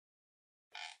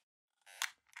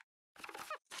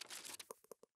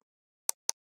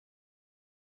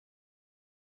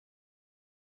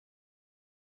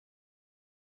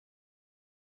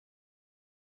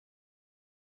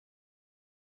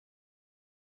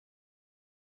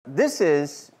This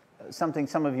is something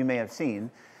some of you may have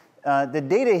seen. The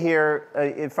data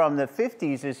here from the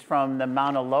 50s is from the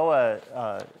Mauna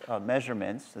Loa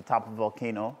measurements, the top of the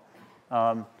volcano.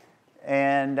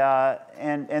 And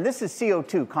this is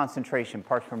CO2 concentration,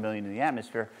 parts per million in the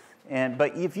atmosphere.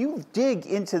 But if you dig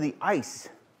into the ice,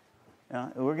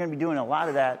 we're going to be doing a lot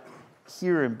of that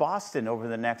here in Boston over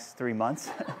the next 3 months.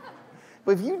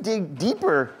 But if you dig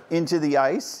deeper into the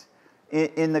ice,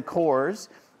 in the cores,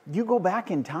 you go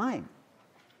back in time.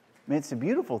 I mean, it's a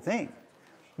beautiful thing.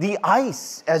 The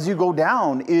ice, as you go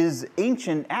down, is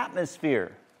ancient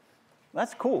atmosphere.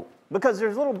 That's cool, because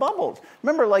there's little bubbles.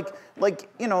 Remember,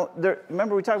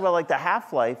 remember we talked about like the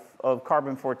half-life of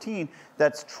carbon-14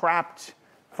 that's trapped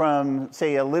from,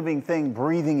 say, a living thing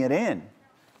breathing it in,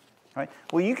 right?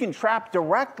 Well, you can trap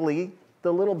directly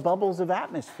the little bubbles of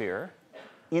atmosphere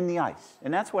in the ice,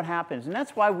 and that's what happens. And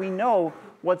that's why we know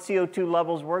what CO2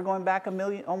 levels were going back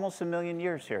almost a million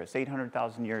years here. It's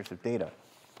 800,000 years of data.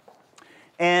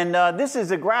 And this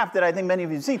is a graph that I think many of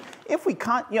you have seen. If we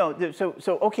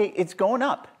okay, it's going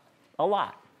up a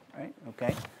lot, right?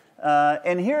 Okay,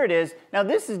 and here it is. Now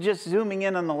this is just zooming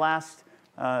in on the last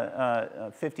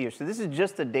 50 years. So this is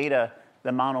just the data,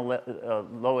 the Mauna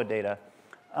Loa data.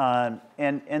 And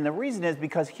the reason is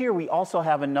because here we also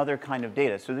have another kind of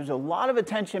data. So there's a lot of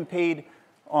attention paid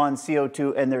on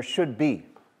CO2, and there should be.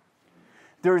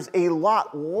 There's a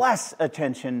lot less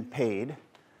attention paid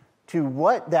to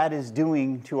what that is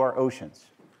doing to our oceans.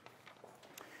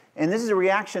 And this is a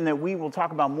reaction that we will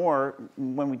talk about more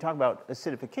when we talk about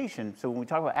acidification. So when we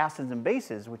talk about acids and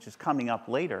bases, which is coming up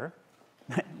later,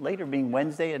 later being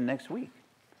Wednesday and next week,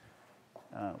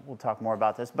 we'll talk more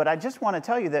about this. But I just want to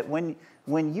tell you that when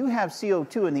you have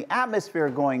CO2 in the atmosphere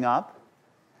going up,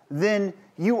 then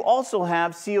you also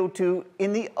have CO2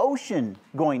 in the ocean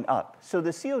going up. So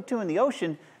the CO2 in the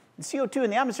ocean, the CO2 in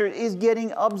the atmosphere is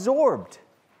getting absorbed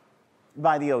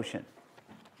by the ocean.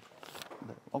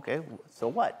 Okay, so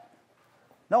what?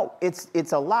 No,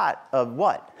 it's a lot of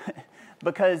what?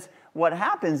 Because what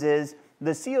happens is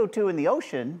the CO2 in the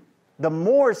ocean, the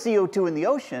more CO2 in the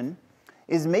ocean,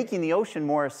 is making the ocean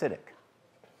more acidic.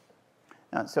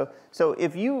 Now, so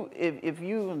if you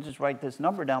just write this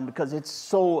number down because it's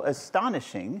so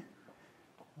astonishing.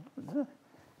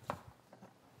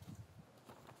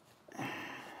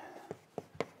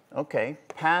 Okay,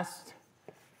 past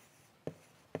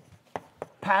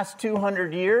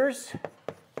 200 years,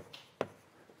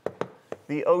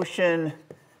 the ocean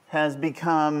has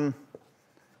become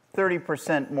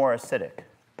 30% more acidic.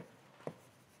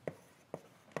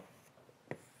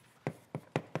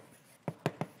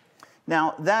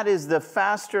 Now, that is the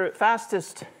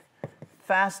fastest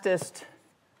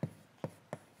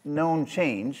known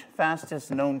change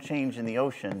in the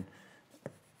ocean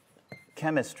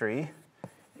chemistry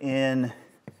in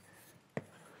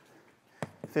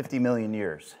 50 million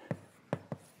years.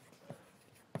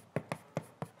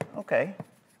 Okay.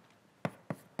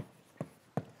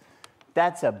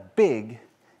 That's a big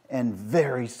and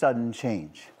very sudden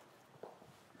change.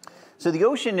 So the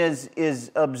ocean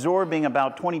is absorbing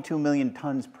about 22 million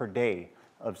tons per day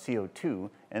of CO2,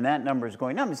 and that number is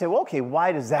going up. You say, well, okay,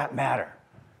 why does that matter?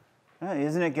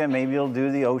 Isn't it good? Maybe it'll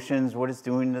do the oceans, what it's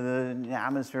doing to the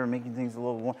atmosphere, making things a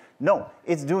little warm. No,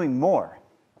 it's doing more.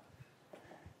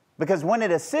 Because when it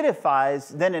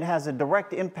acidifies, then it has a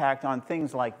direct impact on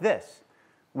things like this,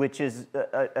 which is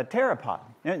a pteropod.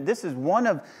 This is one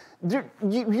of,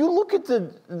 you look at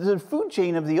the food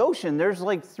chain of the ocean, there's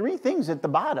like 3 things at the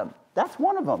bottom. That's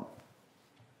one of them.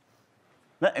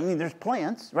 I mean, there's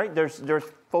plants, right? There's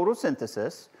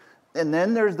photosynthesis, and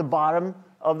then there's the bottom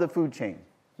of the food chain.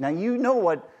 Now, you know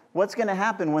what's going to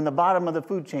happen when the bottom of the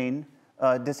food chain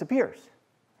disappears,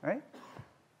 right?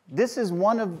 This is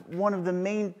one of the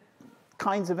main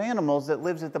kinds of animals that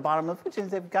lives at the bottom of the food chain.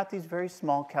 They've got these very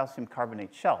small calcium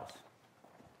carbonate shells.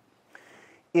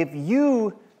 If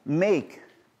you make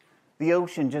the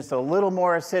ocean just a little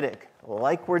more acidic,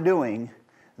 like we're doing,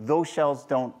 those shells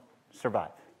don't survive.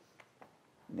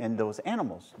 And those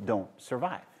animals don't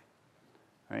survive,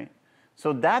 right?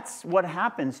 So that's what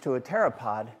happens to a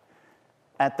pteropod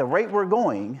at the rate we're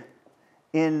going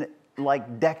in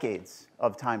like decades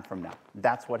of time from now.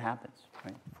 That's what happens,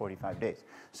 right? 45 days.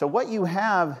 So what you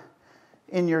have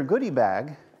in your goodie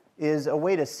bag is a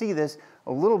way to see this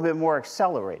a little bit more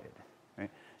accelerated, right?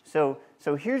 So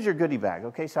here's your goodie bag,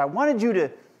 okay? So I wanted you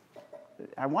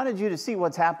to see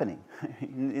what's happening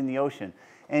in the ocean.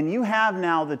 And you have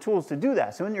now the tools to do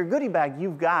that. So in your goodie bag,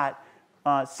 you've got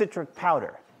citric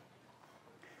powder.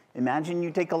 Imagine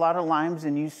you take a lot of limes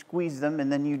and you squeeze them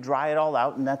and then you dry it all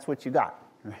out and that's what you got,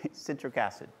 right? Citric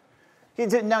acid. Okay,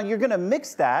 so now you're going to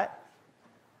mix that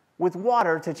with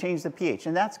water to change the pH.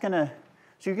 And that's going to,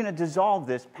 so you're going to dissolve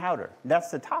this powder. That's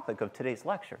the topic of today's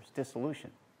lecture, is dissolution,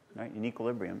 right, in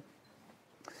equilibrium.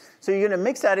 So you're going to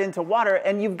mix that into water,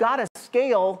 and you've got a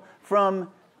scale from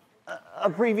a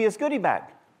previous goodie bag.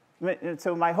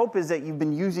 So my hope is that you've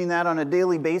been using that on a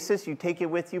daily basis. You take it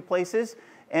with you places,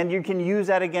 and you can use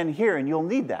that again here, and you'll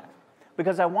need that.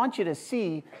 Because I want you to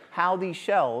see how these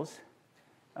shells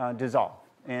dissolve.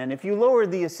 And if you lower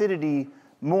the acidity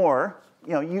more,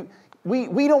 you know,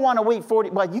 we don't want to wait 40,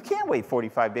 well, you can wait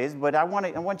 45 days, but I want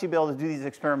you to be able to do these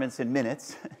experiments in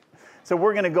minutes. So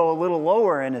we're going to go a little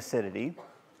lower in acidity,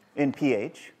 in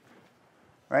pH,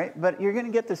 right? But you're going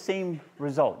to get the same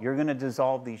result. You're going to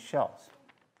dissolve these shells.